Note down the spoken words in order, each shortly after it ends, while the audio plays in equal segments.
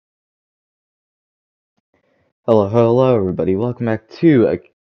Hello, everybody. Welcome back to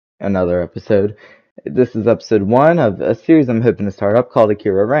another episode. This is episode one of a series I'm hoping to start up called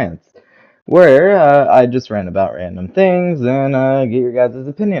ACIRA Rants, where I just rant about random things and get your guys'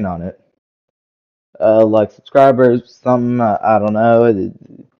 opinion on it. Like subscribers, some, I don't know,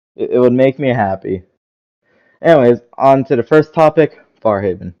 it would make me happy. Anyways, on to the first topic,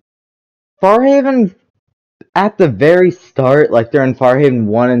 Farhaven. Farhaven, at the very start, like during Farhaven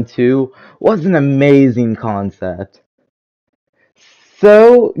 1 and 2, was an amazing concept.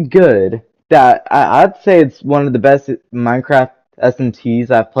 So good that I'd say it's one of the best Minecraft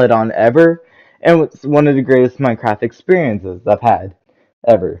SMTs I've played on ever, and it's one of the greatest Minecraft experiences I've had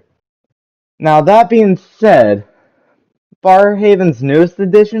ever. Now, that being said, Farhaven's newest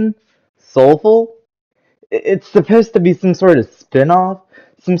edition, Soulful, it's supposed to be some sort of spin-off,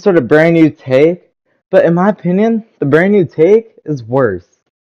 some sort of brand new take, but in my opinion, the brand new take is worse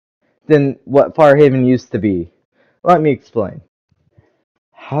than what Farhaven used to be. Let me explain.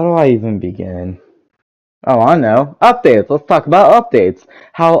 How do I even begin? Oh, I know. Updates. Let's talk about updates.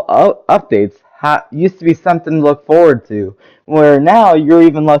 How updates used to be something to look forward to, where now you're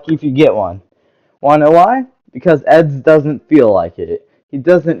even lucky if you get one. Wanna know why? Because Eds doesn't feel like it. He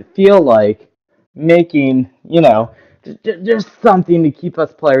doesn't feel like making, just something to keep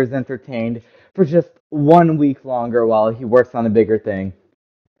us players entertained for just 1 week longer while he works on a bigger thing.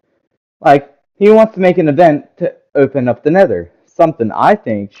 Like, he wants to make an event to open up the Nether, something I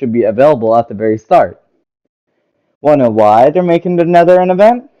think should be available at the very start. Wanna know why they're making the Nether an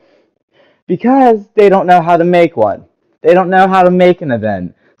event? Because they don't know how to make one. They don't know how to make an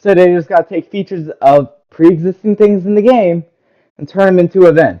event. So they just gotta take features of pre-existing things in the game and turn them into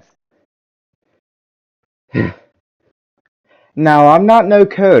events. Now, I'm not no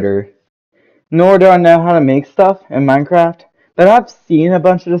coder, nor do I know how to make stuff in Minecraft, but I've seen a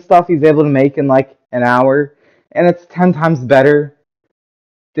bunch of the stuff he's able to make in like an hour, and it's 10 times better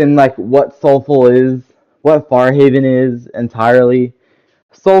than like what Soulful is, what Farhaven is entirely.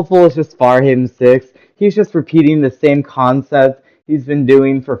 Soulful is just Farhaven 6. He's just repeating the same concept he's been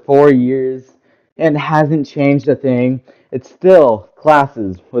doing for 4 years and hasn't changed a thing. It's still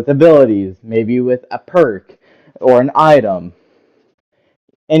classes with abilities, maybe with a perk or an item.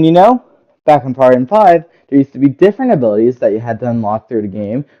 And back in Farhaven 5, there used to be different abilities that you had to unlock through the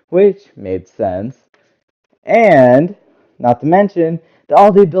game, which made sense. And, not to mention, that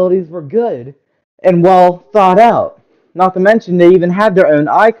all the abilities were good and well thought out. Not to mention, they even had their own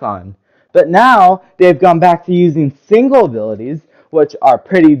icon. But now, they've gone back to using single abilities, which are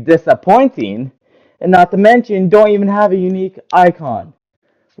pretty disappointing. And not to mention, don't even have a unique icon,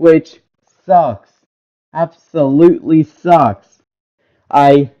 which sucks. Absolutely sucks.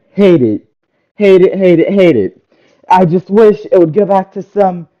 I hate it. Hate it, hate it, hate it. I just wish it would go back to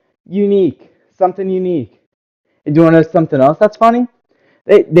something unique. Do you want to know something else that's funny?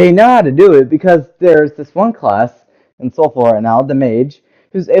 They know how to do it because there's this one class in Soulful right now, the mage,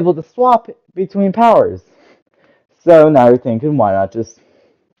 who's able to swap between powers. So now you're thinking, why not just,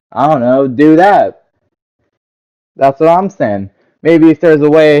 I don't know, do that? That's what I'm saying. Maybe if there's a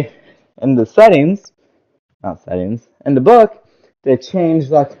way in the in the book, to change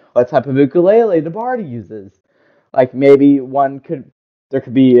like what type of ukulele the bard uses. Like maybe there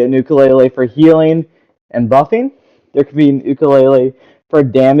could be an ukulele for healing and buffing. There could be an ukulele for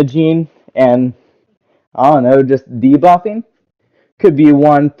damaging and, I don't know, just debuffing. Could be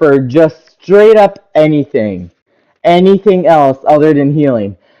one for just straight up anything. Anything else other than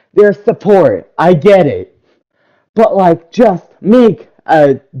healing. There's support. I get it. But like just make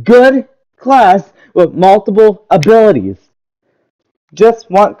a good class with multiple abilities.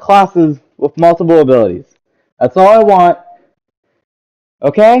 Just want classes with multiple abilities. That's all I want.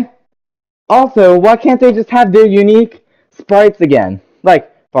 Okay? Also, why can't they just have their unique sprites again?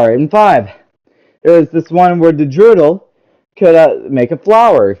 Like Fire Emblem 5. There was this one where the Druidle could make a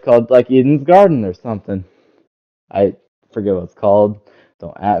flower called like Eden's Garden or something. I forget what it's called.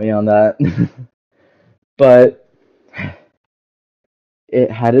 Don't at me on that. But it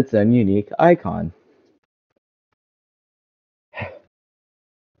had its own unique icon.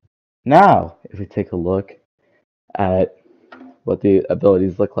 Now, if we take a look at what the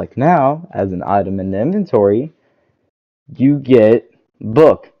abilities look like now as an item in the inventory, you get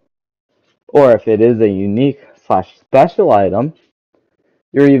Book. Or if it is a unique slash special item,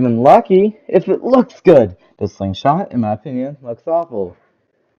 you're even lucky if it looks good. The slingshot, in my opinion, looks awful.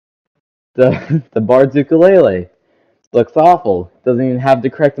 The bard's ukulele looks awful. Doesn't even have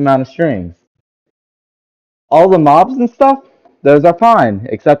the correct amount of strings. All the mobs and stuff, those are fine,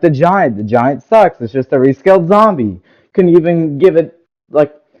 except the giant. The giant sucks. It's just a rescaled zombie. Couldn't even give it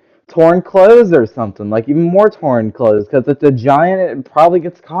like torn clothes or something, like even more torn clothes, because it's a giant, it probably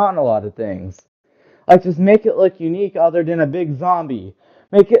gets caught in a lot of things. Like, just make it look unique other than a big zombie.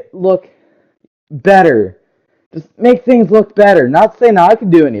 Make it look better. Just make things look better. Not saying I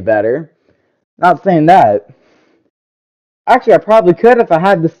could do any better. Not saying that. Actually, I probably could if I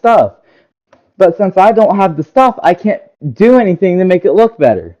had the stuff. But since I don't have the stuff, I can't do anything to make it look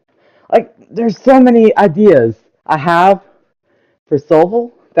better. Like, there's so many ideas I have for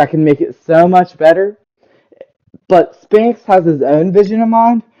Soulful that can make it so much better. But Spinks has his own vision in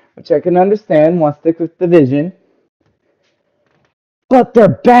mind, which I can understand, wants to stick with the vision. But they're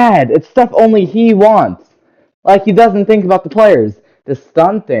bad. It's stuff only he wants. Like, he doesn't think about the players. The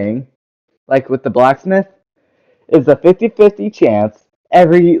stun thing, like with the blacksmith, is a 50-50 chance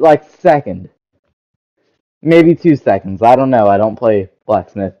every, like, second. Maybe 2 seconds. I don't know. I don't play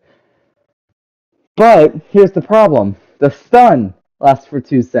blacksmith. But here's the problem. The stun lasts for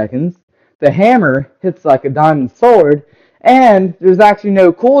 2 seconds. The hammer hits like a diamond sword. And there's actually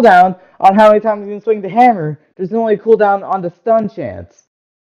no cooldown on how many times you can swing the hammer. There's only a cooldown on the stun chance.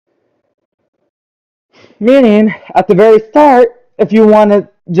 Meaning, at the very start, if you want to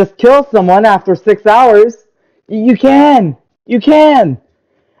just kill someone after 6 hours, you can. You can.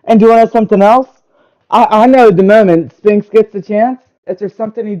 And do you want to know something else? I know the moment Spinks gets the chance, if there's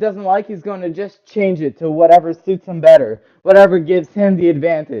something he doesn't like, he's going to just change it to whatever suits him better, whatever gives him the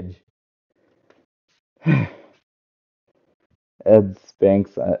advantage. Ed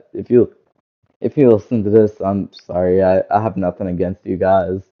Spinks, if you listen to this, I'm sorry. I have nothing against you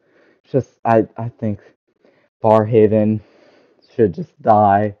guys. Just I think Barhaven should just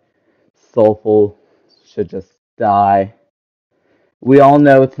die. Soulful should just die. We all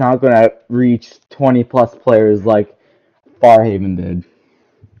know it's not going to reach 20 plus players like Farhaven did.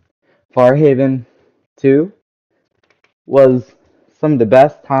 Farhaven 2 was some of the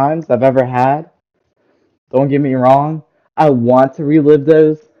best times I've ever had. Don't get me wrong. I want to relive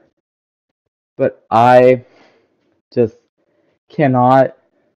those, but I just cannot.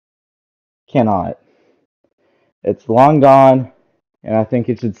 Cannot. It's long gone, and I think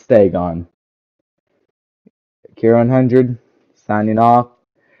it should stay gone. Kira 100, signing off.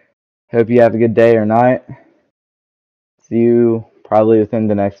 Hope you have a good day or night. See you probably within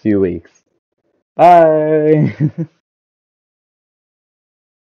the next few weeks. Bye!